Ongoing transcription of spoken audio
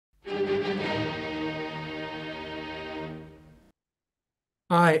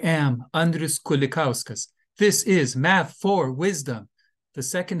I am Andrius Kulikauskas. This is Math for Wisdom, the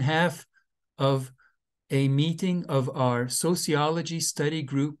second half of a meeting of our Sociology Study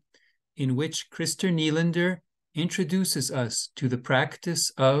Group in which Christer Nylander introduces us to the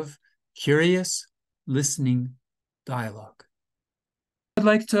practice of curious listening dialogue. I'd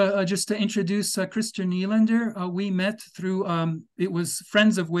like to just to introduce Christer Nylander. We met through, it was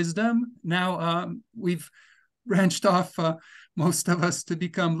Friends of Wisdom. Now we've branched off, most of us, to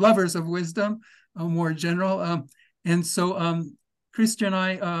become lovers of wisdom, more general. And so Christer and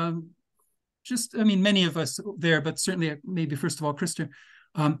I, many of us there, but certainly maybe first of all, Christer,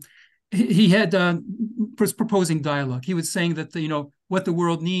 he had was proposing dialogue. He was saying that what the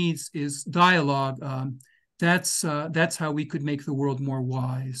world needs is dialogue. That's how we could make the world more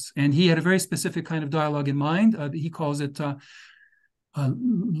wise. And he had a very specific kind of dialogue in mind. He calls it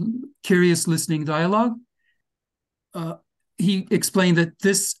curious listening dialogue. He explained that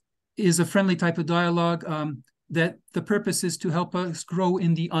this is a friendly type of dialogue, that the purpose is to help us grow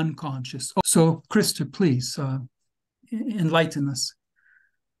in the unconscious. So, Christer, please enlighten us.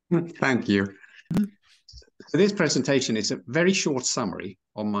 Thank you. So this presentation is a very short summary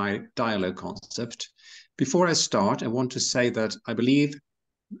of my dialogue concept. Before I start, I want to say that I believe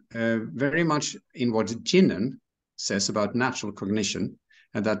very much in what Jinnen says about natural cognition,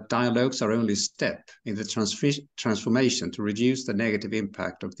 and that dialogues are only a step in the transformation to reduce the negative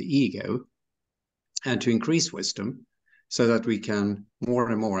impact of the ego and to increase wisdom so that we can more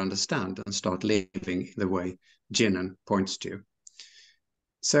and more understand and start living in the way Jinnen points to.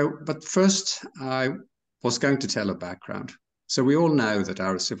 But first, I was going to tell a background. So we all know that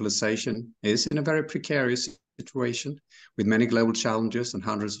our civilization is in a very precarious situation with many global challenges and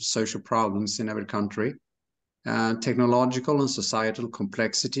hundreds of social problems in every country. Technological and societal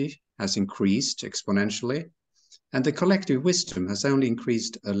complexity has increased exponentially, and the collective wisdom has only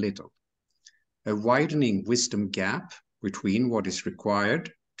increased a little. A widening wisdom gap between what is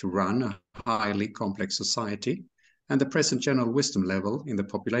required to run a highly complex society and the present general wisdom level in the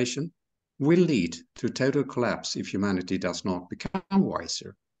population will lead to total collapse if humanity does not become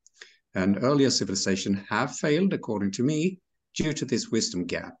wiser. And earlier civilizations have failed, according to me, due to this wisdom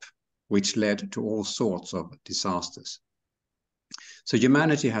gap, which led to all sorts of disasters. So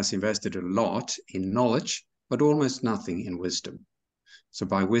humanity has invested a lot in knowledge, but almost nothing in wisdom. So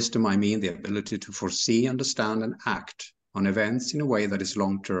by wisdom, I mean the ability to foresee, understand, and act on events in a way that is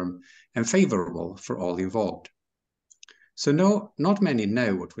long-term and favorable for all involved. So not many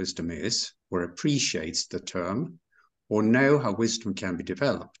know what wisdom is, or appreciates the term, or know how wisdom can be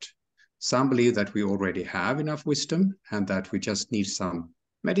developed. Some believe that we already have enough wisdom and that we just need some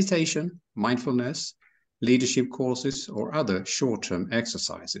meditation, mindfulness, leadership courses, or other short-term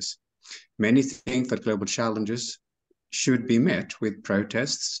exercises. Many think that global challenges should be met with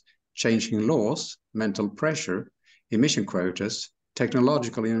protests, changing laws, mental pressure, emission quotas,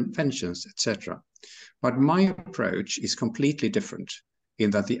 technological inventions, etc. But my approach is completely different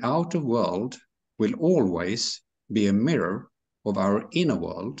in that the outer world will always be a mirror of our inner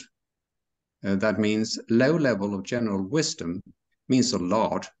world. That means low level of general wisdom means a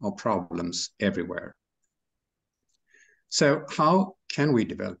lot of problems everywhere. So how can we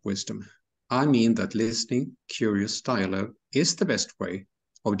develop wisdom? I mean that listening, curious dialogue is the best way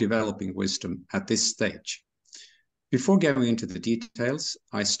of developing wisdom at this stage. Before going into the details,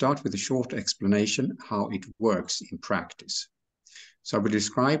 I start with a short explanation how it works in practice. So I will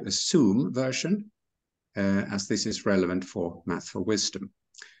describe a Zoom version as this is relevant for Math for Wisdom.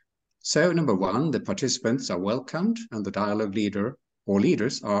 So number one, the participants are welcomed and the dialogue leader or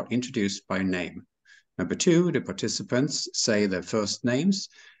leaders are introduced by name. Number two, the participants say their first names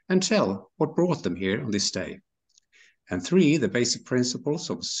and tell what brought them here on this day. And three, the basic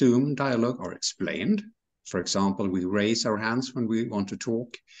principles of Zoom dialogue are explained. For example, we raise our hands when we want to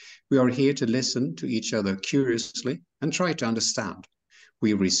talk. We are here to listen to each other curiously and try to understand.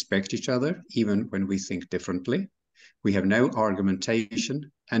 We respect each other even when we think differently. We have no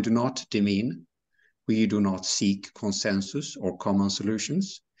argumentation and do not demean. We do not seek consensus or common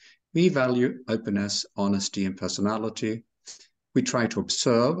solutions. We value openness, honesty, and personality. We try to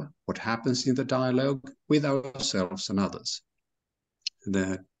observe what happens in the dialogue with ourselves and others.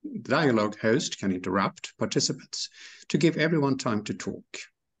 The dialogue host can interrupt participants to give everyone time to talk.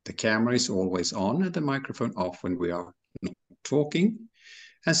 The camera is always on and the microphone off when we are not talking.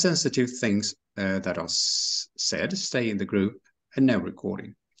 And sensitive things that are said stay in the group and no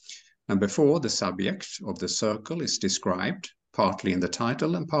recording. Number four, the subject of the circle is described, partly in the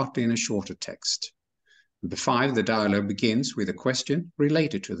title and partly in a shorter text. Number five, the dialogue begins with a question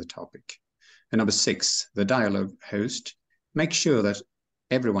related to the topic. And number six, the dialogue host makes sure that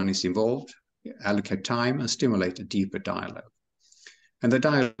everyone is involved, allocate time, and stimulate a deeper dialogue. And the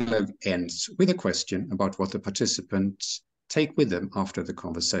dialogue ends with a question about what the participants take with them after the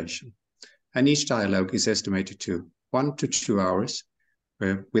conversation. And each dialogue is estimated to 1 to 2 hours,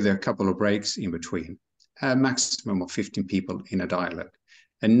 with a couple of breaks in between. A maximum of 15 people in a dialogue,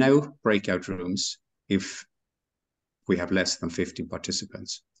 and no breakout rooms if we have less than 15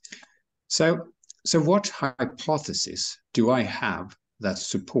 participants. So what hypotheses do I have that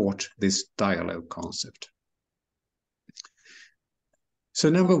support this dialogue concept? So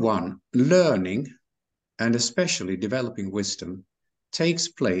number one, learning, and especially developing wisdom, takes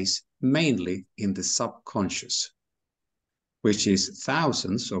place mainly in the subconscious, which is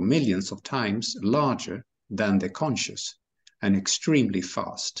thousands or millions of times larger than the conscious and extremely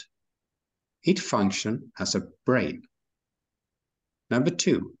fast. It functions as a brain. Number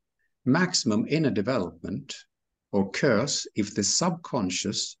two, maximum inner development occurs if the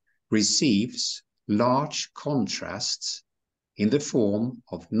subconscious receives large contrasts in the form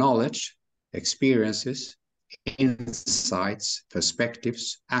of knowledge, experiences, insights,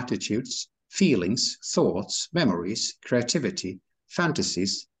 perspectives, attitudes, feelings, thoughts, memories, creativity,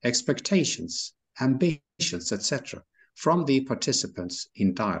 fantasies, expectations, ambitions, etc., from the participants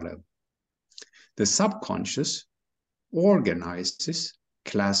in dialogue. The subconscious organizes,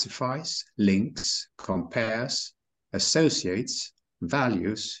 classifies, links, compares, associates,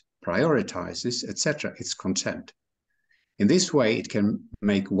 values, prioritizes, etc., its content. In this way, it can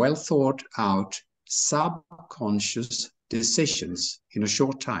make well thought out subconscious decisions in a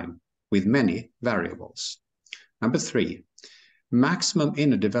short time with many variables. Number three, maximum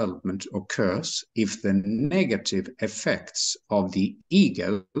inner development occurs if the negative effects of the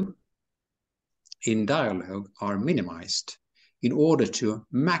ego in dialogue are minimized in order to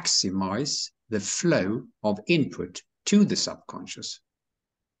maximize the flow of input to the subconscious.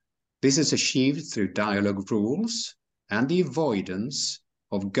 This is achieved through dialogue rules and the avoidance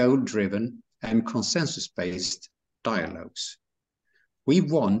of goal-driven and consensus-based dialogues. We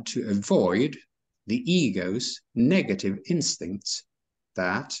want to avoid the ego's negative instincts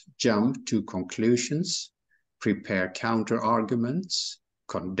that jump to conclusions, prepare counter-arguments,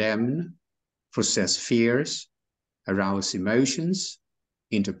 condemn, process fears, arouse emotions,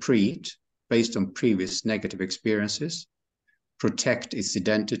 interpret based on previous negative experiences, protect its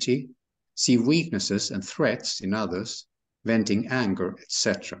identity, see weaknesses and threats in others, venting anger,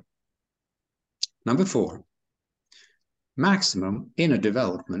 etc. Number four, maximum inner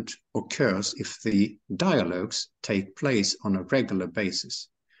development occurs if the dialogues take place on a regular basis,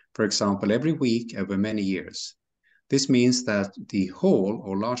 for example, every week over many years. This means that the whole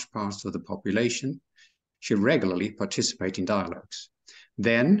or large parts of the population should regularly participate in dialogues.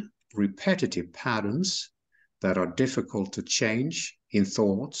 Then, repetitive patterns that are difficult to change in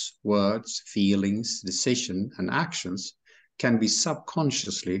thoughts, words, feelings, decisions, and actions can be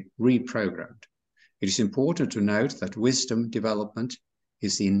subconsciously reprogrammed. It is important to note that wisdom development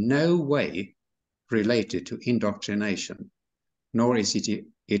is in no way related to indoctrination, nor is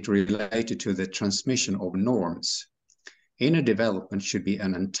it related to the transmission of norms. Inner development should be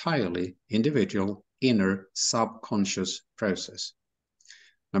an entirely individual inner subconscious process.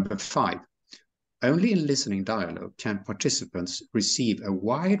 Number five, only in listening dialogue can participants receive a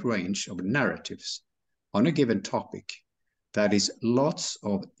wide range of narratives on a given topic, that is, lots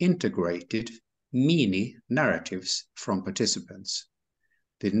of integrated mini narratives from participants.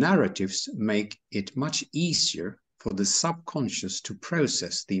 The narratives make it much easier for the subconscious to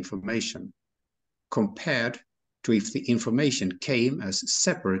process the information, compared to if the information came as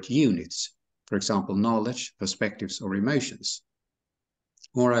separate units, for example, knowledge, perspectives, or emotions.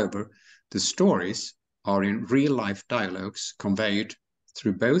 Moreover, the stories are in real-life dialogues conveyed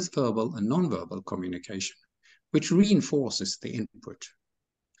through both verbal and non-verbal communication, which reinforces the input.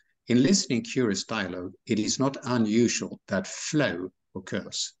 In listening curious dialogue, it is not unusual that flow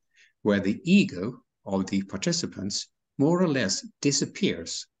occurs, where the ego of the participants more or less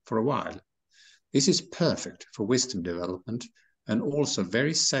disappears for a while. This is perfect for wisdom development and also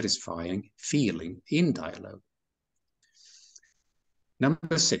very satisfying feeling in dialogue.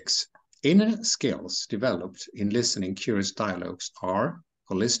 Number six, inner skills developed in listening curious dialogues are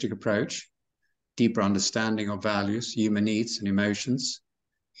holistic approach, deeper understanding of values, human needs and emotions,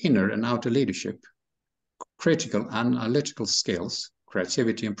 inner and outer leadership, critical and analytical skills,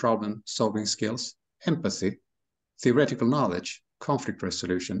 creativity and problem-solving skills, empathy, theoretical knowledge, conflict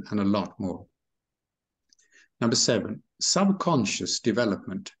resolution, and a lot more. Number seven, subconscious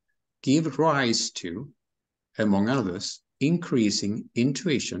development gives rise to, among others, increasing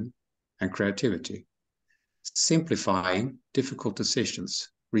intuition and creativity. simplifying difficult decisions,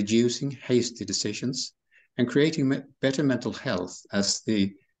 reducing hasty decisions, and creating better mental health as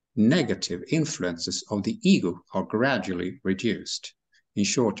the negative influences of the ego are gradually reduced. In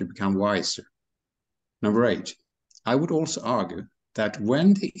short, you become wiser. Number 8, I would also argue that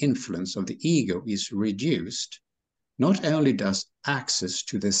when the influence of the ego is reduced, not only does access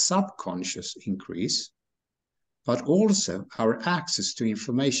to the subconscious increase, but also our access to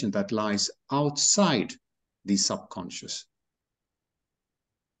information that lies outside the subconscious.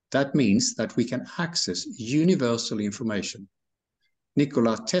 That means that we can access universal information.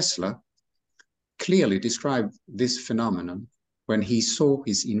 Nikola Tesla clearly described this phenomenon when he saw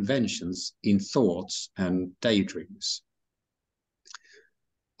his inventions in thoughts and daydreams.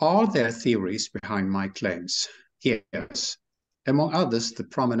 Are there theories behind my claims? Yes. Among others, the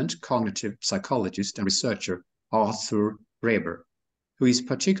prominent cognitive psychologist and researcher Arthur Reber, who is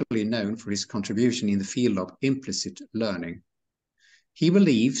particularly known for his contribution in the field of implicit learning. He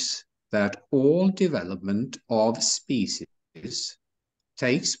believes that all development of species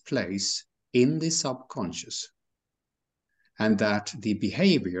takes place in the subconscious, and that the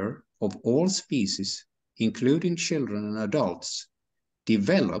behavior of all species, including children and adults,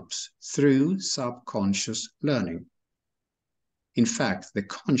 develops through subconscious learning. In fact, the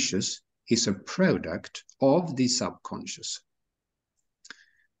conscious is a product of the subconscious.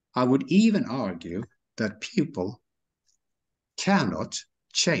 I would even argue that people cannot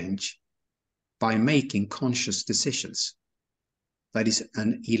change by making conscious decisions. That is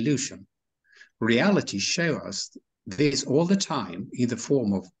an illusion. Reality shows us this all the time in the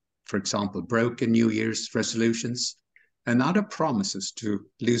form of, for example, broken New Year's resolutions and other promises to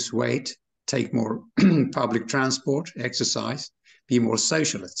lose weight, take more public transport, exercise, be more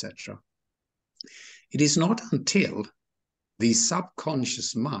social, etc. It is not until the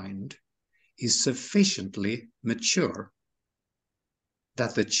subconscious mind is sufficiently mature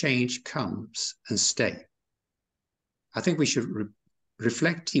that the change comes and stays. I think we should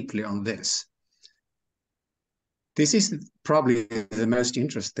reflect deeply on this. This is probably the most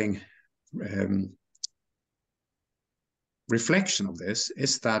interesting reflection of this,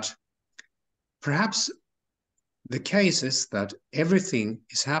 is that perhaps the case is that everything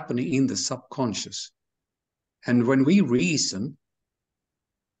is happening in the subconscious. And when we reason,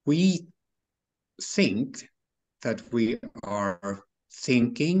 we think that we are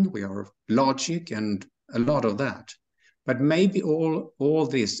thinking, we are logic and a lot of that. But maybe all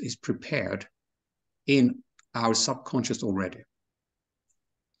this is prepared in our subconscious already.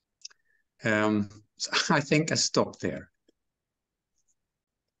 So I think I stop there.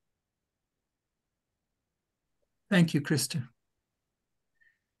 Thank you, Krista.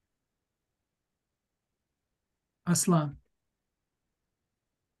 Aslan.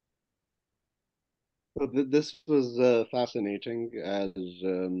 So this was fascinating as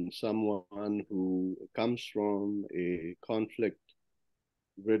someone who comes from a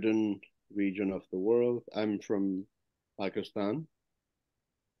conflict-ridden region of the world. I'm from Pakistan.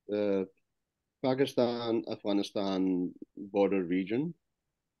 The Pakistan-Afghanistan border region,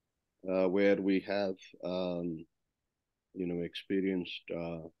 where we have, experienced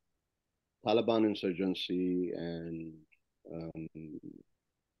Taliban insurgency, and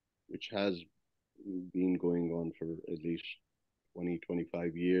which has been going on for at least 20,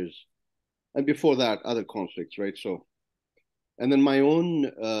 25 years. And before that, other conflicts, right? So, and then my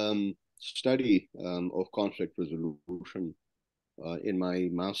own study of conflict resolution in my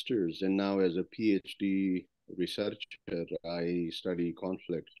master's, and now as a PhD researcher, I study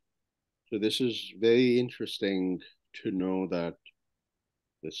conflict. So this is very interesting to know that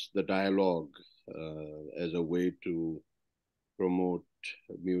the dialogue as a way to promote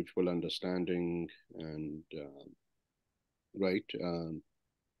mutual understanding and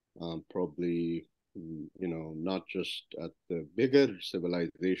probably not just at the bigger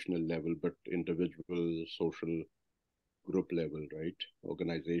civilizational level, but individual, social, group level, right,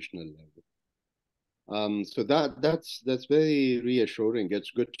 organizational level. So that's very reassuring.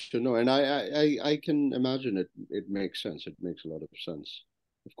 It's good to know, and I can imagine it makes sense. It makes a lot of sense.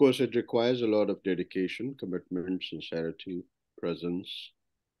 Of course, it requires a lot of dedication, commitment, sincerity, presence.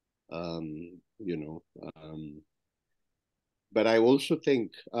 But I also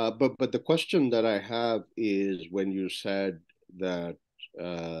think, but the question that I have is when you said that,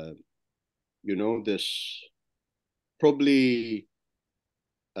 this probably,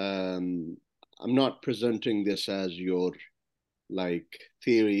 I'm not presenting this as your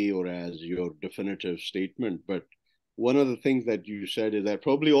theory or as your definitive statement, but one of the things that you said is that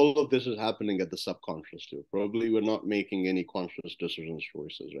probably all of this is happening at the subconscious too. Probably we're not making any conscious decisions,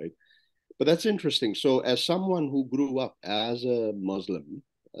 choices, right? But that's interesting. So as someone who grew up as a Muslim,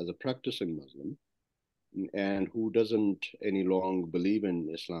 as a practicing Muslim, and who doesn't any longer believe in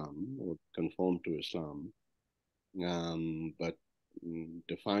Islam or conform to Islam, but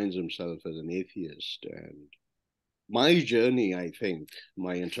defines himself as an atheist. And my journey, I think,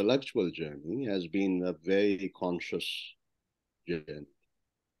 my intellectual journey has been a very conscious journey.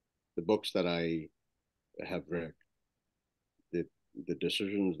 The books that I have read, the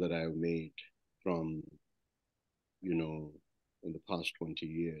decisions that I've made from, in the past 20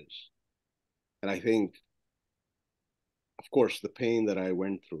 years. And I think, of course, the pain that I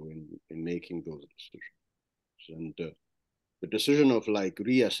went through in making those decisions, and the decision of like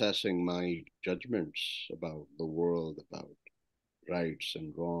reassessing my judgments about the world, about rights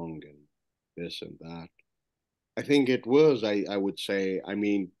and wrong and this and that. I think it was, I would say, I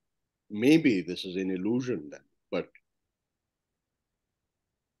mean, maybe this is an illusion then, but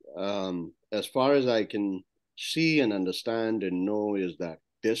as far as I can see and understand and know is that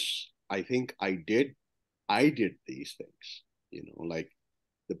this, I think I did these things, like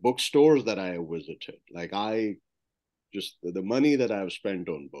the bookstores that I visited, like I just, the money that I've spent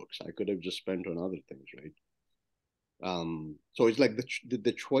on books, I could have just spent on other things, right? So it's like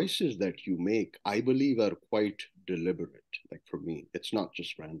the choices that you make, I believe, are quite deliberate. Like for me, it's not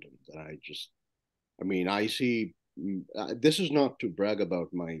just random that I mean, I see, this is not to brag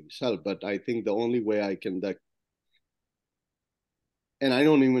about myself, but I think the only way I can, and I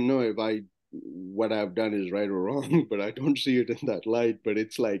don't even know if what I've done is right or wrong, but I don't see it in that light. But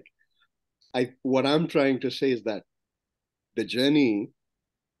it's like, what I'm trying to say is that the journey,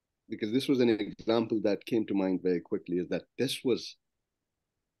 because this was an example that came to mind very quickly, is that this was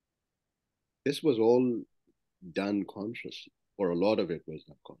all done consciously, or a lot of it was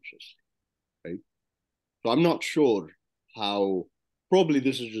done consciously, right? So I'm not sure how, probably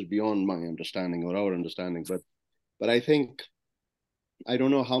this is just beyond my understanding or our understanding, but I think, I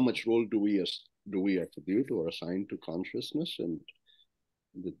don't know how much role do we attribute or assign to consciousness and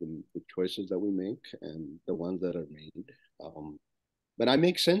the choices that we make and the ones that are made. But I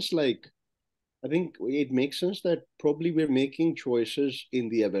make sense, like, I think it makes sense that probably we're making choices in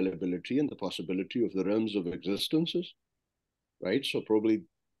the availability and the possibility of the realms of existences, right? So probably,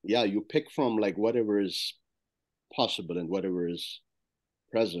 yeah, you pick from like whatever is possible and whatever is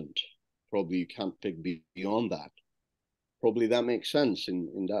present. Probably you can't pick beyond that. Probably that makes sense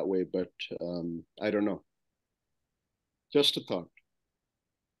in that way, but I don't know. Just a thought.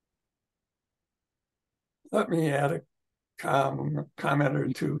 Let me add a comment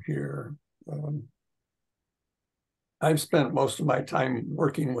or two here. I've spent most of my time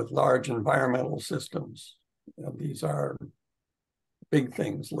working with large environmental systems. These are big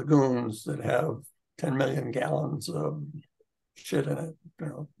things, lagoons that have 10 million gallons of shit in it,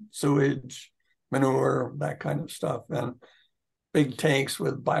 sewage, manure, that kind of stuff. And big tanks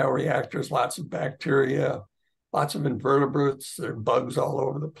with bioreactors, lots of bacteria, lots of invertebrates. There are bugs all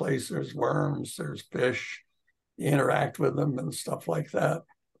over the place. There's worms, there's fish. You interact with them and stuff like that.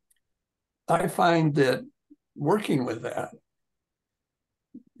 I find that working with that,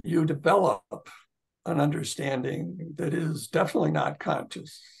 you develop an understanding that is definitely not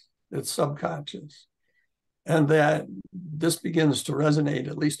conscious, it's subconscious. And that this begins to resonate,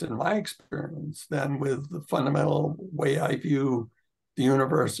 at least in my experience, then with the fundamental way I view the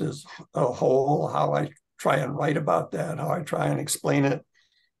universe as a whole, how I try and write about that, how I try and explain it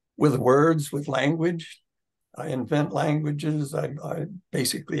with words, with language. I invent languages. I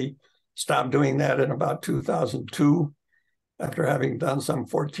basically stopped doing that in about 2002 after having done some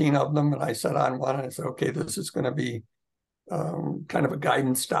 14 of them. And I set on one and I said, okay, this is going to be kind of a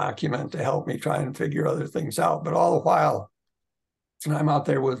guidance document to help me try and figure other things out. But all the while, I'm out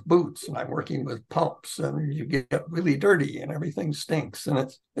there with boots and I'm working with pumps and you get really dirty and everything stinks.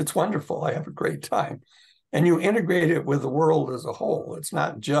 And it's wonderful. I have a great time. And you integrate it with the world as a whole. It's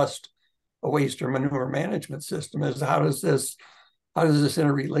not just a waste or manure management system. Is how does this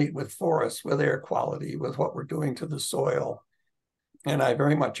interrelate with forests, with air quality, with what we're doing to the soil? And I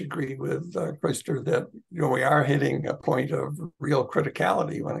very much agree with Krister that we are hitting a point of real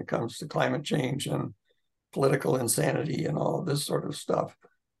criticality when it comes to climate change and political insanity and all of this sort of stuff.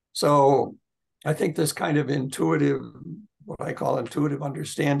 So I think this kind of intuitive, what I call intuitive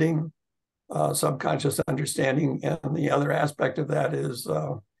understanding, subconscious understanding, and the other aspect of that is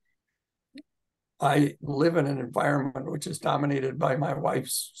I live in an environment which is dominated by my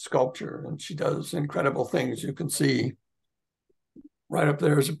wife's sculpture, and she does incredible things. You can see right up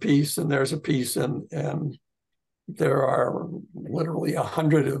there's a piece, and there's a piece, and there are literally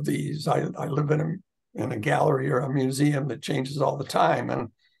 100 of these. I live in a gallery or a museum that changes all the time, and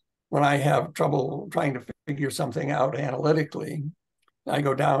when I have trouble trying to figure something out analytically, I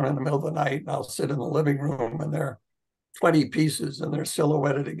go down in the middle of the night and I'll sit in the living room, and there are 20 pieces and they're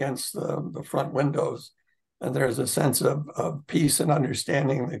silhouetted against the front windows. And there's a sense of peace and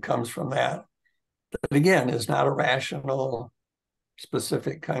understanding that comes from that. That again is not a rational,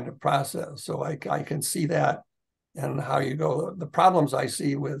 specific kind of process. So I can see that and how you go. The problems I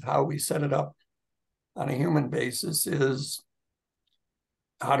see with how we set it up on a human basis is,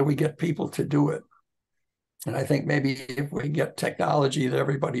 how do we get people to do it? And I think maybe if we get technology that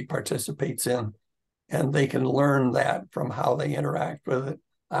everybody participates in, and they can learn that from how they interact with it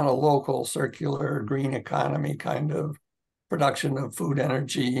on a local, circular, green economy kind of production of food,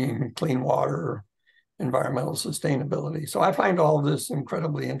 energy, clean water, environmental sustainability. So I find all of this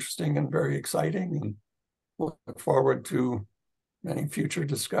incredibly interesting and very exciting, and look forward to many future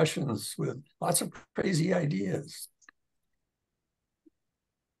discussions with lots of crazy ideas.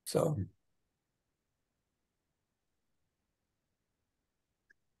 So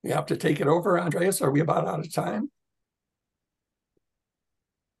we have to take it over, Andreas. Are we about out of time?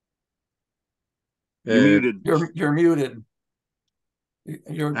 You're muted. You're muted.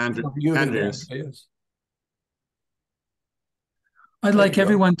 You're muted, Andreas. Andreas. I'd like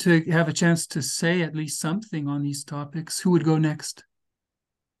everyone to have a chance to say at least something on these topics. Who would go next?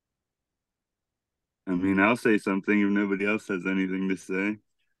 I mean, I'll say something if nobody else has anything to say.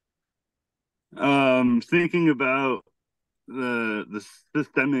 Thinking about the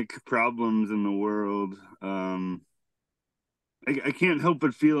systemic problems in the world, I can't help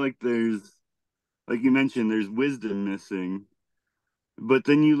but feel like there's, like you mentioned, there's wisdom missing. But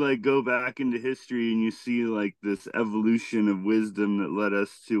then you like go back into history and you see like this evolution of wisdom that led us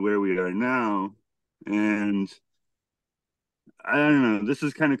to where we are now. And I don't know, this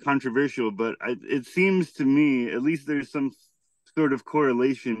is kind of controversial, but it seems to me, at least there's some sort of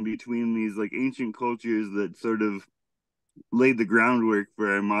correlation between these like ancient cultures that sort of laid the groundwork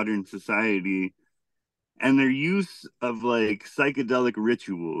for our modern society and their use of like psychedelic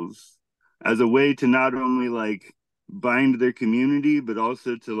rituals as a way to not only like bind their community, but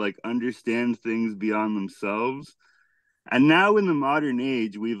also to like understand things beyond themselves. And now in the modern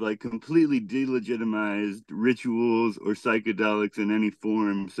age, we've like completely delegitimized rituals or psychedelics in any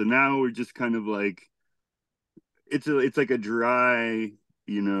form. So now we're just kind of like, it's like a dry,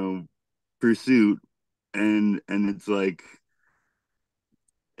 you know, pursuit. And it's like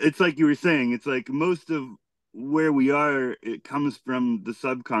you were saying, it's like most of where we are, it comes from the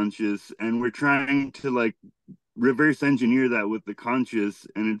subconscious, and we're trying to like reverse engineer that with the conscious,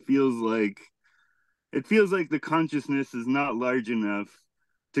 and it feels like the consciousness is not large enough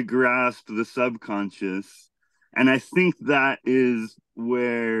to grasp the subconscious. And I think that is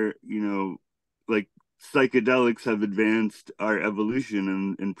where, you know, like psychedelics have advanced our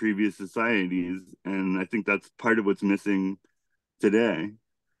evolution in previous societies, and I think that's part of what's missing today.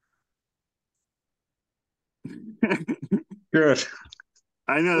 Good.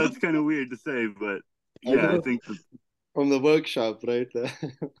 I know that's kind of weird to say, but yeah, I think that, from the workshop, right?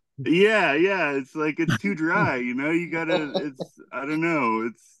 yeah, it's like it's too dry, you know. You gotta, I don't know,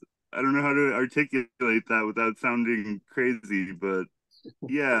 I don't know how to articulate that without sounding crazy, but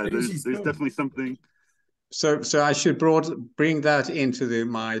yeah, there's definitely something. So I should bring that into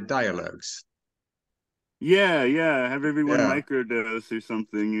my dialogues. Yeah, have everyone microdose or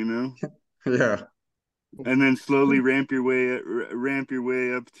something, you know. Yeah. And then slowly ramp your way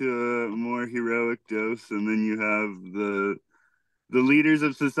up to a more heroic dose, and then you have the leaders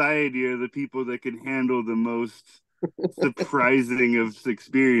of society are the people that can handle the most surprising of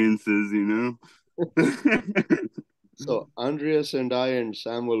experiences, you know. So Andreas and I and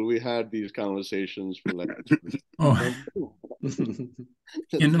Samuel, we had these conversations for like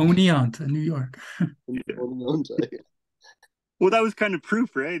in Oneonta, New York. Well, that was kind of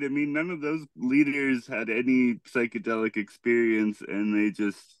proof, right? I mean, none of those leaders had any psychedelic experience, and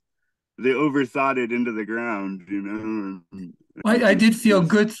they overthought it into the ground, you know. I did feel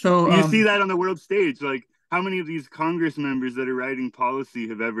good, though. You see that on the world stage. Like, how many of these Congress members that are writing policy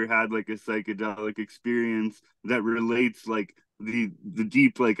have ever had like a psychedelic experience that relates like the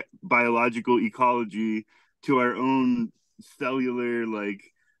deep like biological ecology to our own cellular like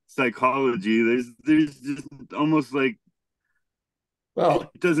psychology? There's just almost like, well,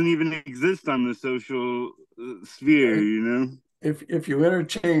 it doesn't even exist on the social sphere, you know. If you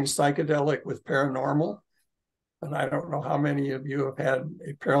interchange psychedelic with paranormal, and I don't know how many of you have had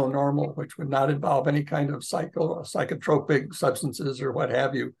a paranormal, which would not involve any kind of psychotropic substances or what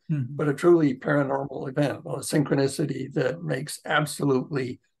have you, but a truly paranormal event, a synchronicity that makes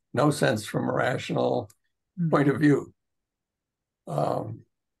absolutely no sense from a rational point of view. And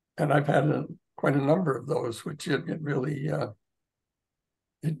And I've had quite a number of those, which it really,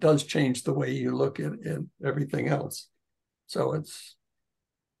 it does change the way you look at everything else. So it's,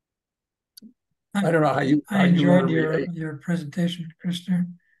 I don't know how you. I enjoyed your presentation, Krista,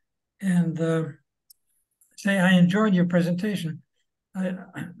 and I enjoyed your presentation. A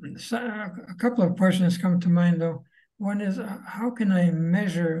couple of questions come to mind, though. One is, how can I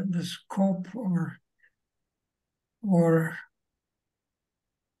measure the scope or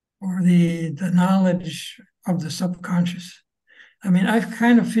the knowledge of the subconscious? I mean, I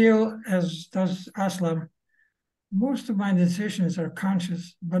kind of feel, as does Aslam, most of my decisions are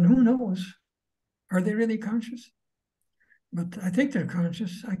conscious, but who knows? Are they really conscious? But I think they're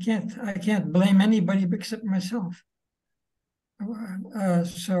conscious. I can't blame anybody except myself.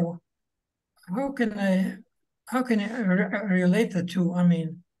 So how can I relate the two? I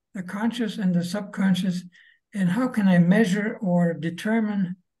mean, the conscious and the subconscious, and how can I measure or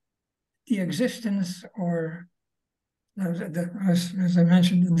determine the existence or, as I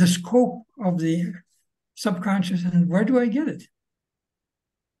mentioned, the scope of the subconscious, and where do I get it?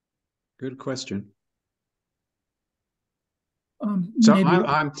 Good question. So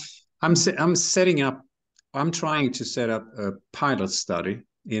I'm trying to set up a pilot study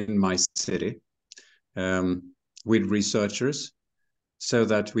in my city with researchers so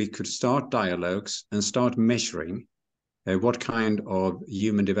that we could start dialogues and start measuring what kind of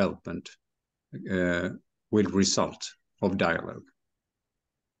human development will result of dialogue.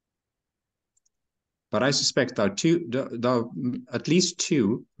 But I suspect there are at least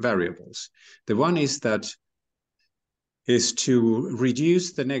two variables. The one is to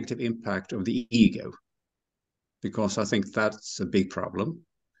reduce the negative impact of the ego, because I think that's a big problem.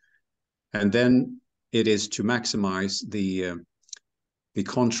 And then it is to maximize the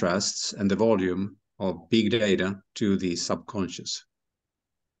contrasts and the volume of big data to the subconscious.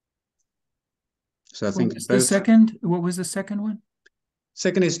 So I think what was the second one?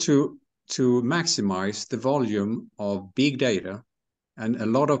 Second is to maximize the volume of big data and a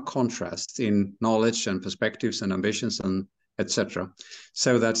lot of contrasts in knowledge and perspectives and ambitions and etc.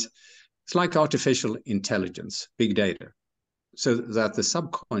 So that it's like artificial intelligence, big data, so that the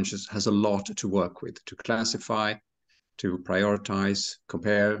subconscious has a lot to work with, to classify, to prioritize,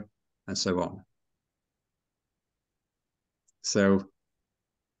 compare, and so on. So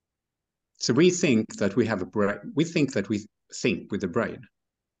we think that we have a brain. We think that we think with the brain,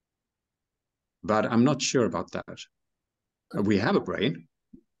 but I'm not sure about that. We have a brain,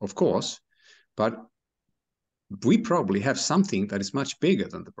 of course, but we probably have something that is much bigger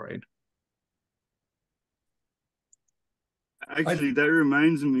than the brain. Actually, that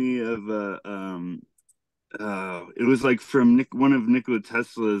reminds me of it was like from one of Nikola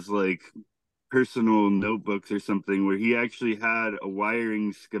Tesla's like personal notebooks or something, where he actually had a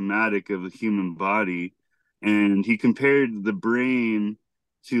wiring schematic of the human body, and he compared the brain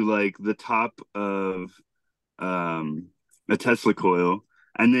to like the top of a Tesla coil,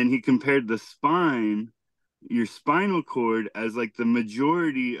 and then he compared the spine, your spinal cord, as like the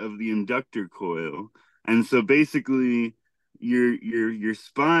majority of the inductor coil. And so basically your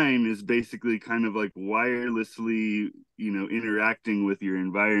spine is basically kind of like wirelessly, interacting with your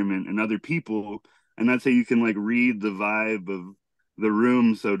environment and other people, and that's how you can like read the vibe of the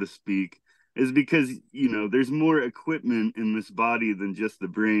room, so to speak, is because there's more equipment in this body than just the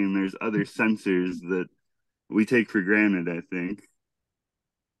brain. There's other sensors that we take for granted, I think.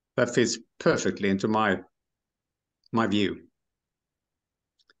 That fits perfectly into my view.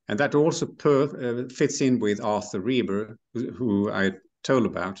 And that also fits in with Arthur Reber, who I told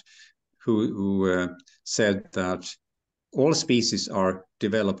about, who said that all species are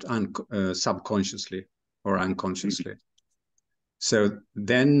developed subconsciously or unconsciously. So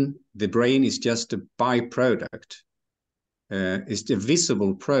then the brain is just a byproduct, it's the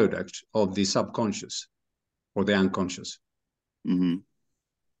visible product of the subconscious or the unconscious. Mm-hmm.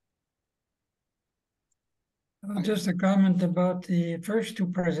 Just a comment about the first two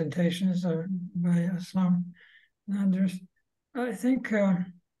presentations by Aslam Nylander. I think,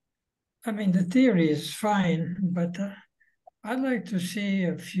 the theory is fine, but I'd like to see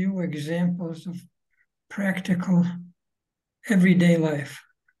a few examples of practical everyday life.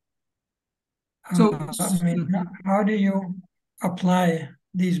 So, how do you apply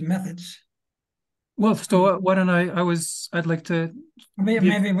these methods? Well, so why don't I'd like to...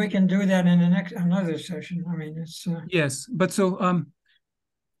 Maybe we can do that in another session. It's... Yes, but so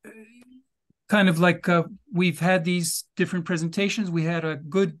kind of like we've had these different presentations. We had a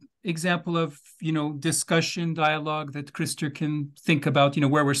good example of, discussion, dialogue that Krista can think about,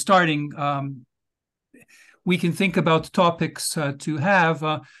 where we're starting. We can think about topics to have.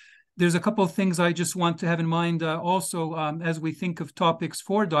 there's a couple of things I just want to have in mind also as we think of topics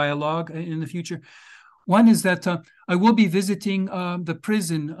for dialogue in the future. One is that I will be visiting the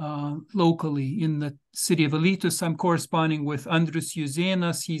prison locally in the city of Alytus. I'm corresponding with Andrus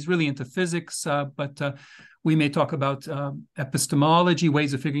Juzenas. He's really into physics, but we may talk about epistemology,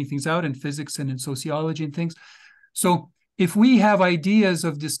 ways of figuring things out in physics and in sociology and things. So if we have ideas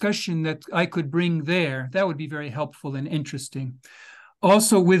of discussion that I could bring there, that would be very helpful and interesting.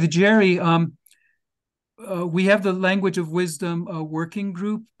 Also with Jerry, we have the Language of Wisdom working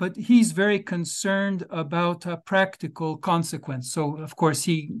group, but he's very concerned about practical consequence. So, of course,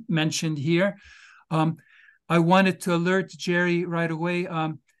 he mentioned here. I wanted to alert Jerry right away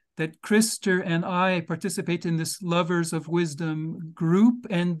that Krister and I participate in this Lovers of Wisdom group,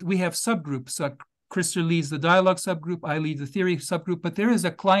 and we have subgroups. Krister leads the dialogue subgroup, I lead the theory subgroup, but there is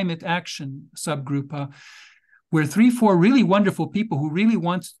a climate action subgroup where 3-4 really wonderful people who really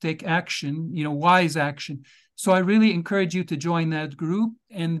want to take action, wise action. So I really encourage you to join that group,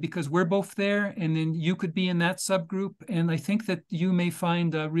 and because we're both there, and then you could be in that subgroup, and I think that you may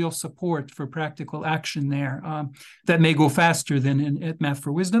find real support for practical action there that may go faster than at Math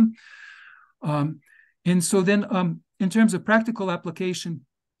for Wisdom. And so then in terms of practical application,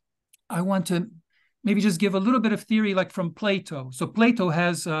 I want to maybe just give a little bit of theory like from Plato. So Plato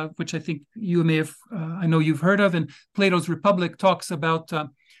has, which I think you may have, I know you've heard of, and Plato's Republic talks about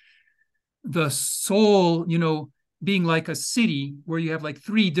the soul, being like a city where you have like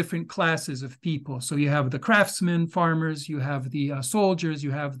 3 different classes of people. So you have the craftsmen, farmers, you have the soldiers, you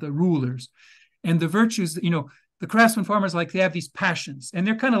have the rulers. And the virtues, the craftsmen, farmers, like they have these passions, and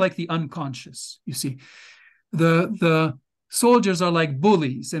they're kind of like the unconscious, you see. The soldiers are like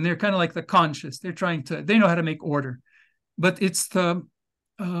bullies, and they're kind of like the conscious. They know how to make order. But it's the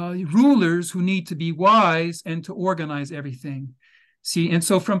rulers who need to be wise and to organize everything. See, and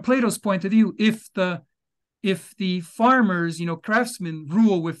so from Plato's point of view, if the farmers, craftsmen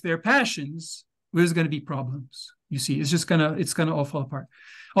rule with their passions, there's going to be problems. You see, it's going to all fall apart.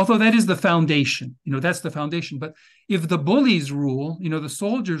 Although that is the foundation, that's the foundation. But if the bullies rule, the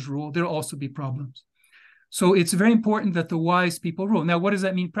soldiers rule, there'll also be problems. So it's very important that the wise people rule. Now, what does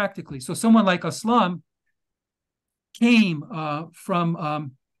that mean practically? So someone like Aslam came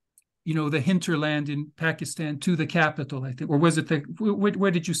from, the hinterland in Pakistan to the capital, I think. Or was it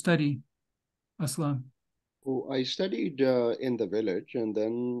where did you study, Aslam? Oh, I studied in the village, and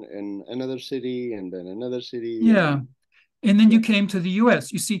then in another city, and then another city. Yeah. And then you came to the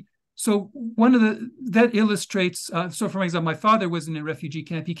US. You see, so that illustrates, so for example, my father was in a refugee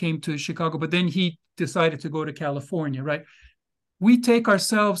camp. He came to Chicago, but then he decided to go to California, right? We take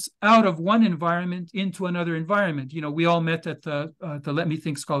ourselves out of one environment into another environment. We all met at the Let Me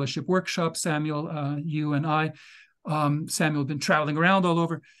Think Scholarship Workshop, Samuel, you and I. Samuel had been traveling around all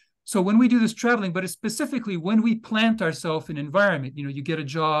over. So when we do this traveling, but it's specifically when we plant ourselves in an environment, you get a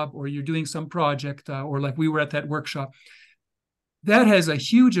job or you're doing some project, or like we were at that workshop, that has a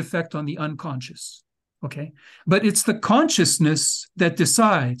huge effect on the unconscious, okay? But it's the consciousness that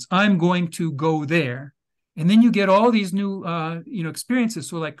decides, I'm going to go there. And then you get all these new, experiences.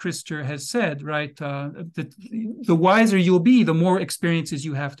 So like Krister has said, right, that the wiser you'll be, the more experiences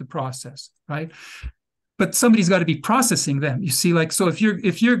you have to process, right? But somebody's got to be processing them. You see, like, so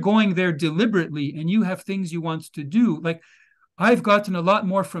if you're going there deliberately and you have things you want to do, like I've gotten a lot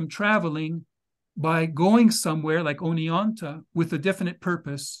more from traveling by going somewhere like Oneonta with a definite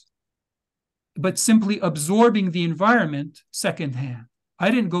purpose, but simply absorbing the environment secondhand.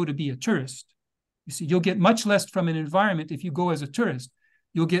 I didn't go to be a tourist. You see, you'll get much less from an environment if you go as a tourist.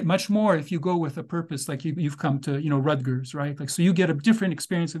 You'll get much more if you go with a purpose, like you've come to, Rutgers, right? Like, so you get a different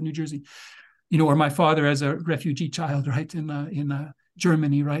experience of New Jersey, or my father as a refugee child, right, in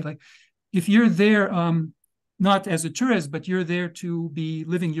Germany, right? Like, if you're there, not as a tourist, but you're there to be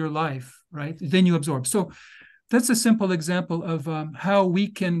living your life, right? Then you absorb. So that's a simple example of how we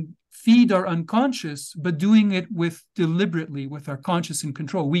can feed our unconscious, but doing it deliberately with our conscious in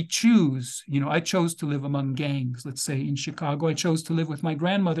control. We choose, I chose to live among gangs, let's say in Chicago. I chose to live with my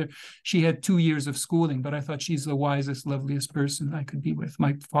grandmother. She had 2 years of schooling, but I thought she's the wisest, loveliest person I could be with,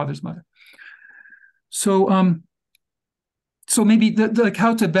 my father's mother. So, so maybe like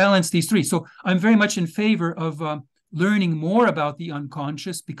how to balance these 3. So I'm very much in favor of learning more about the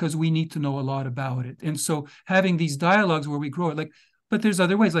unconscious because we need to know a lot about it. And so having these dialogues where we grow it, but there's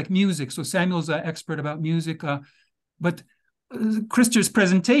other ways like music. So Samuel's an expert about music, but Krister's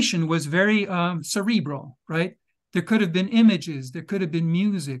presentation was very cerebral, right? There could have been images, there could have been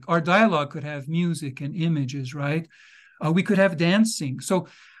music. Our dialogue could have music and images, right? We could have dancing. So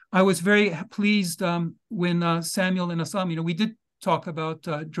I was very pleased when Samuel and Aslam, we did talk about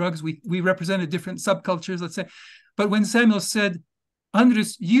drugs. We represented different subcultures, let's say. But when Samuel said,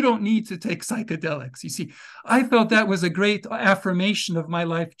 Andres, you don't need to take psychedelics. You see, I felt that was a great affirmation of my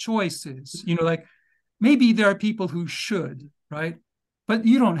life choices. You know, like maybe there are people who should, right? But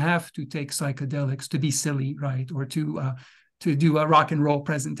you don't have to take psychedelics to be silly, right? Or to do a rock and roll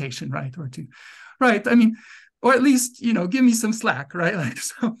presentation, right? Right? I mean, or at least, you know, give me some slack, right? Like,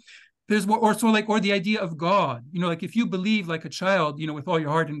 so there's or the idea of God, you know, like if you believe like a child, you know, with all your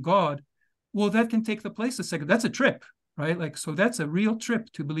heart in God, well, that can take the place of second. That's a trip, right? Like, so that's a real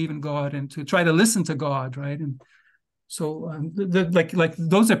trip to believe in God and to try to listen to God, right? And so like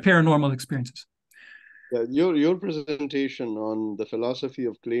those are paranormal experiences. Yeah, your presentation on the philosophy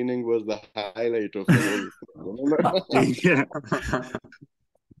of cleaning was the highlight of the whole. Yeah.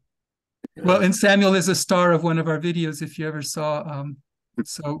 Well, and Samuel is a star of one of our videos, if you ever saw.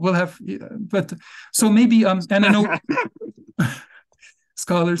 So we'll have, but so maybe, and I know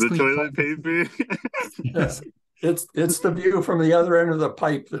scholars The clean toilet paper. Yes. It's the view from the other end of the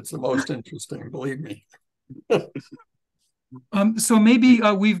pipe that's the most interesting, believe me. So maybe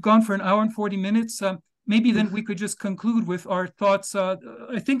we've gone for an hour and 40 minutes. Maybe then we could just conclude with our thoughts. I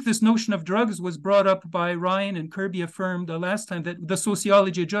think this notion of drugs was brought up by Ryan, and Kirby affirmed last time that the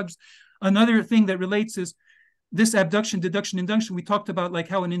sociology of drugs. Another thing that relates is this abduction, deduction, induction. We talked about like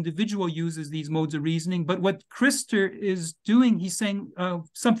how an individual uses these modes of reasoning, but what Christer is doing, he's saying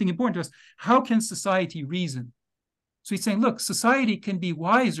something important to us. How can society reason? So he's saying, look, society can be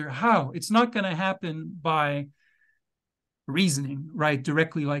wiser. How? It's not going to happen by reasoning, right,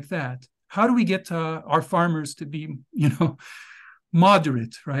 directly like that. How do we get our farmers to be, you know,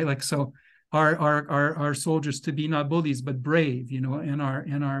 moderate, right? Like, so our soldiers to be not bullies but brave, you know, and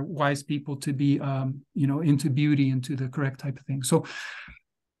our wise people to be, you know, into beauty, into the correct type of thing. So,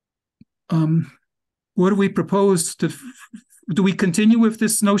 what do we propose to? Do we continue with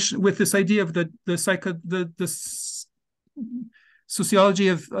this notion, with this idea of the sociology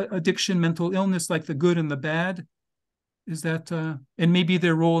of addiction, mental illness, like the good and the bad? Is that and maybe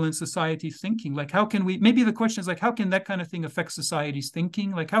their role in society thinking, like how can we, maybe the question is like how can that kind of thing affect society's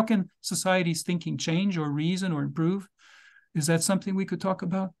thinking, like how can society's thinking change or reason or improve? Is that something we could talk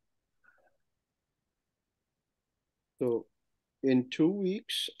about? So in 2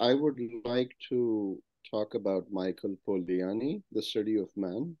 weeks I would like to talk about Michael Polanyi, The Study of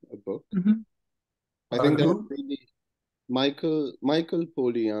Man, a book. I think that really Michael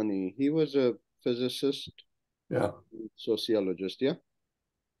Polanyi, he was a physicist, sociologist, yeah.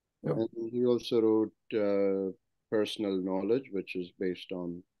 Yep. And he also wrote Personal Knowledge, which is based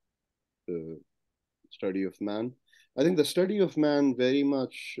on the study of man. I think the study of man very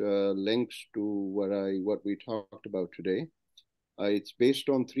much links to what we talked about today. It's based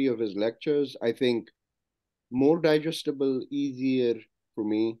on 3 of his lectures. I think more digestible, easier for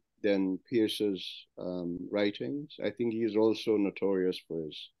me than Pierce's writings. I think he's also notorious for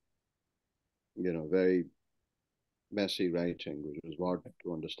his, you know, very messy writing, which is hard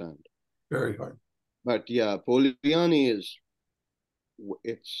to understand. Very hard. But yeah, Polanyi is,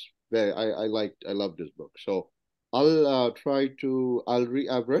 it's very, I loved his book. So I'll try to, I've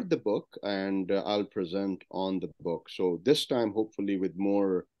read the book and I'll present on the book. So this time, hopefully with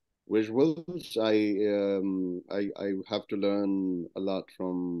more visuals, I have to learn a lot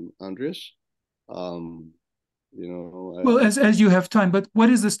from Andres. You know, well, as you have time, but what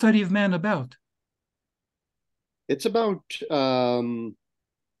is the study of man about? It's about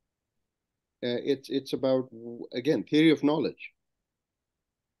it's about, again, theory of knowledge.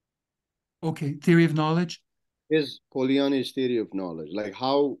 Okay, theory of knowledge is Polanyi's theory of knowledge, like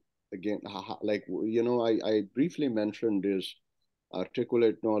how, again, like, you know, I briefly mentioned is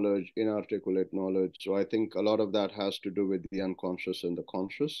articulate knowledge, inarticulate knowledge. So I think a lot of that has to do with the unconscious and the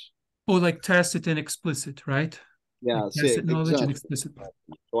conscious. Oh, like tacit and explicit, right? Yeah, like tacit knowledge and explicit.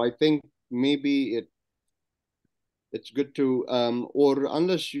 So I think maybe it's good to, or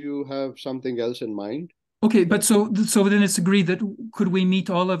unless you have something else in mind. Okay, but so then it's agreed that could we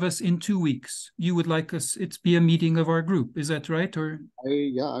meet all of us in 2 weeks? You would like us, it's be a meeting of our group, is that right? Or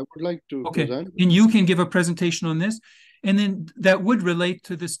yeah, I would like to present. And you can give a presentation on this, and then that would relate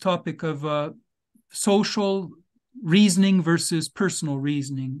to this topic of social reasoning versus personal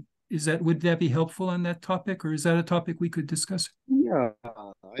reasoning. Would that be helpful on that topic, or is that a topic we could discuss? Yeah,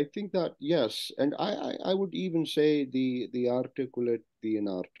 I think that, yes. And I would even say the articulate, the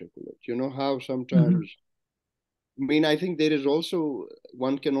inarticulate. You know how sometimes, I mean, I think there is also,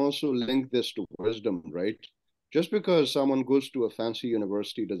 one can also link this to wisdom, right? Just because someone goes to a fancy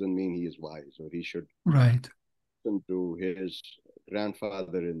university doesn't mean he is wise, or he should listen to his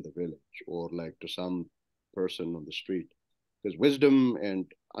grandfather in the village, or like to some person on the street. because wisdom and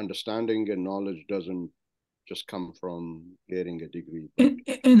understanding and knowledge doesn't just come from getting a degree.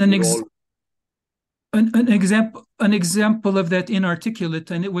 And an example of that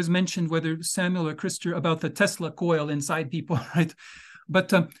inarticulate, and it was mentioned whether Samuel or Christer about the Tesla coil inside people, right? But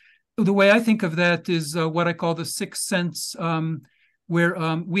the way I think of that is what I call the sixth sense, where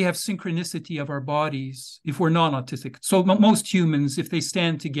we have synchronicity of our bodies if we're non-autistic. So most humans, if they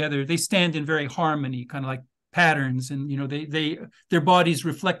stand together, they stand in very harmony, kind of like patterns, and their bodies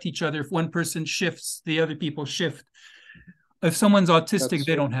reflect each other. If one person shifts, the other people shift. If someone's autistic,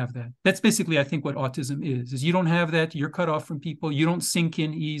 they don't have that. That's basically, I think, what autism is you don't have that. You're cut off from people. You don't sink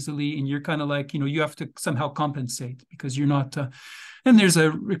in easily. And you're kind of like, you have to somehow compensate because you're not. And there's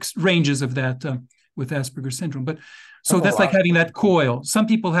ranges of that with Asperger's syndrome. But so that's like having that coil. Some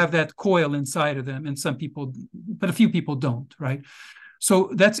people have that coil inside of them and some people, but a few people don't, right?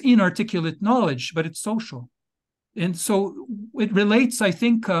 So that's inarticulate knowledge, but it's social. And so it relates, I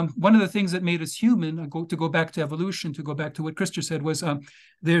think, one of the things that made us human, to go back to evolution, to go back to what Christer said, was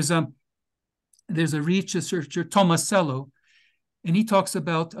there's a researcher, Tomasello, and he talks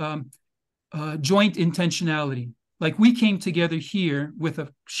about joint intentionality. Like we came together here with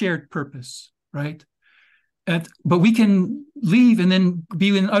a shared purpose, right? But we can leave and then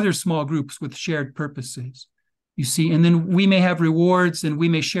be in other small groups with shared purposes, you see, and then we may have rewards and we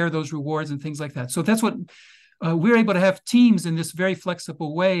may share those rewards and things like that. So that's what we're able to have teams in this very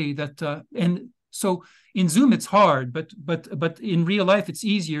flexible way that, and so in Zoom it's hard, but in real life it's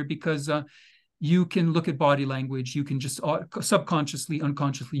easier because you can look at body language. You can just subconsciously,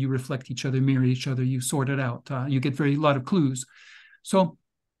 unconsciously, you reflect each other, mirror each other, you sort it out. You get a lot of clues. So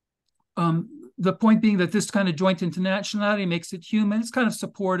the point being that this kind of joint internationality makes it human. It's kind of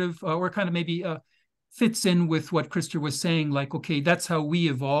supportive or kind of maybe fits in with what Christer was saying, like, okay, that's how we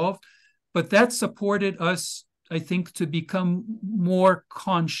evolved. But that supported us, I think, to become more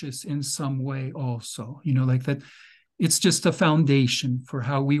conscious in some way also, like that. It's just a foundation for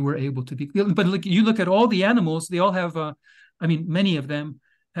how we were able to be. But look, you look at all the animals, they all have, many of them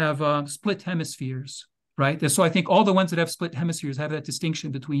have split hemispheres, right? And so I think all the ones that have split hemispheres have that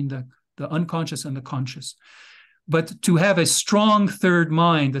distinction between the unconscious and the conscious. But to have a strong third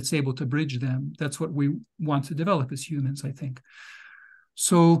mind that's able to bridge them, that's what we want to develop as humans, I think.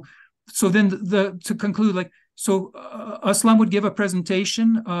 So then to conclude, Aslam would give a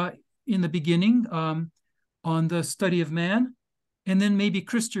presentation in the beginning on the study of man. And then maybe,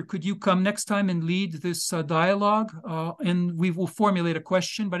 Christer, could you come next time and lead this dialogue? And we will formulate a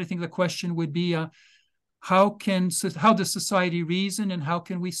question, but I think the question would be, how does society reason and how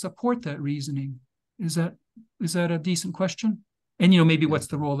can we support that reasoning? Is that a decent question? And, maybe what's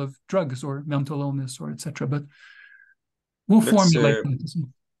the role of drugs or mental illness or et cetera, but we'll formulate that.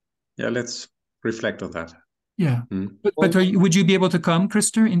 Yeah, let's reflect on that. Yeah. But would you be able to come,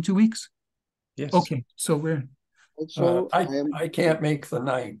 Christer, in 2 weeks? Yes. Okay, so we're... I can't make the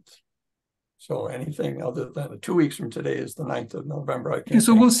 9th. So anything other than 2 weeks from today is the 9th of November. I can't.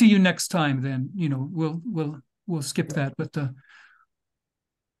 So we'll see you next time then. We'll skip that, but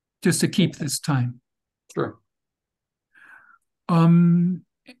just to keep this time. Sure.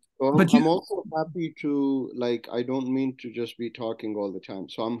 But I'm also happy to, I don't mean to just be talking all the time.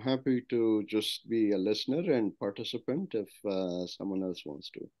 So I'm happy to just be a listener and participant if someone else wants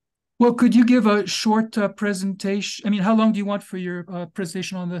to. Well, could you give a short presentation? How long do you want for your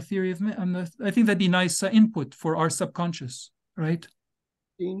presentation on the theory of man? I think that'd be nice input for our subconscious, right?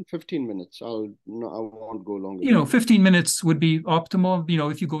 15 minutes. I won't go longer. 15 minutes would be optimal.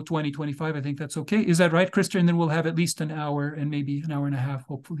 If you go 20, 25, I think that's okay. Is that right, Christer? And then we'll have at least an hour and maybe an hour and a half,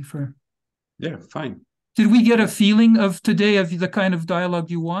 hopefully, for... Yeah, fine. Did we get a feeling of today of the kind of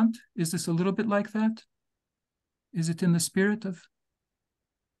dialogue you want? Is this a little bit like that? Is it in the spirit of...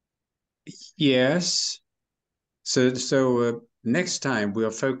 Yes. So next time we are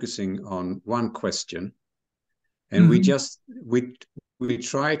focusing on one question, and we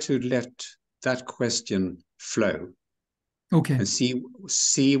try to let that question flow. Okay. And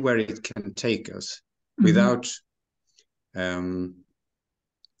see where it can take us without and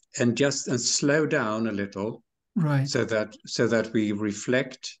slow down a little, right? So that we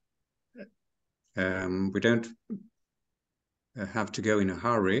reflect. We don't have to go in a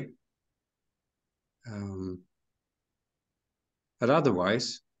hurry. But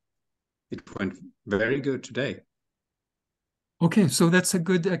otherwise, it went very good today. Okay, so that's a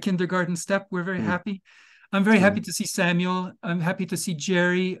good kindergarten step. We're very happy. I'm very happy to see Samuel. I'm happy to see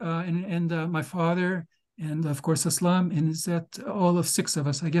Jerry and my father, and of course Aslam, and is that all of 6 of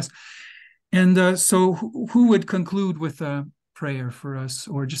us, I guess. And so who would conclude with a prayer for us,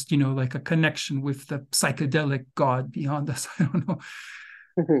 or just, like a connection with the psychedelic God beyond us. I don't know.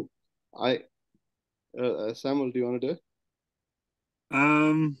 Samuel, do you want to do it?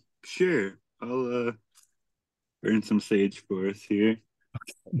 Sure. I'll burn some sage for us here.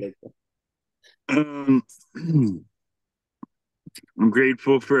 Okay. I'm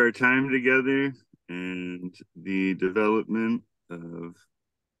grateful for our time together and the development of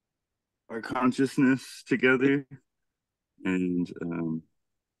our consciousness together. And I'm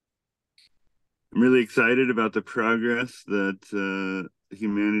really excited about the progress that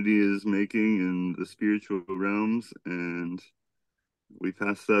humanity is making in the spiritual realms. And we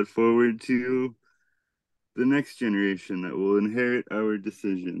pass that forward to the next generation that will inherit our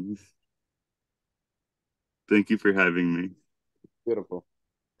decisions. Thank you for having me. Beautiful.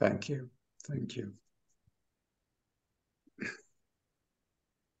 Thank you. Thank you.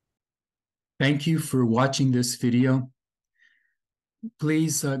 Thank you for watching this video.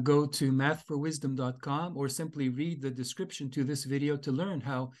 Please go to mathforwisdom.com or simply read the description to this video to learn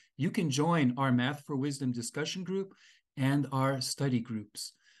how you can join our Math for Wisdom discussion group and our study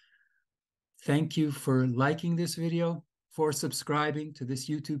groups. Thank you for liking this video, for subscribing to this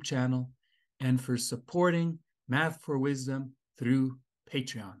YouTube channel, and for supporting Math for Wisdom through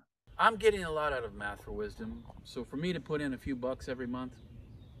Patreon. I'm getting a lot out of Math for Wisdom, so for me to put in a few bucks every month,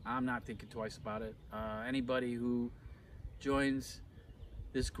 I'm not thinking twice about it. Anybody who joins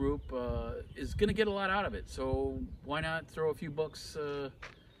this group is going to get a lot out of it, so why not throw a few bucks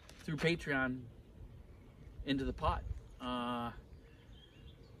through Patreon into the pot?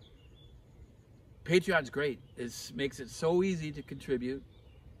 Patreon's great. It makes it so easy to contribute.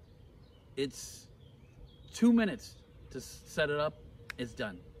 It's 2 minutes to set it up. It's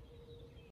done.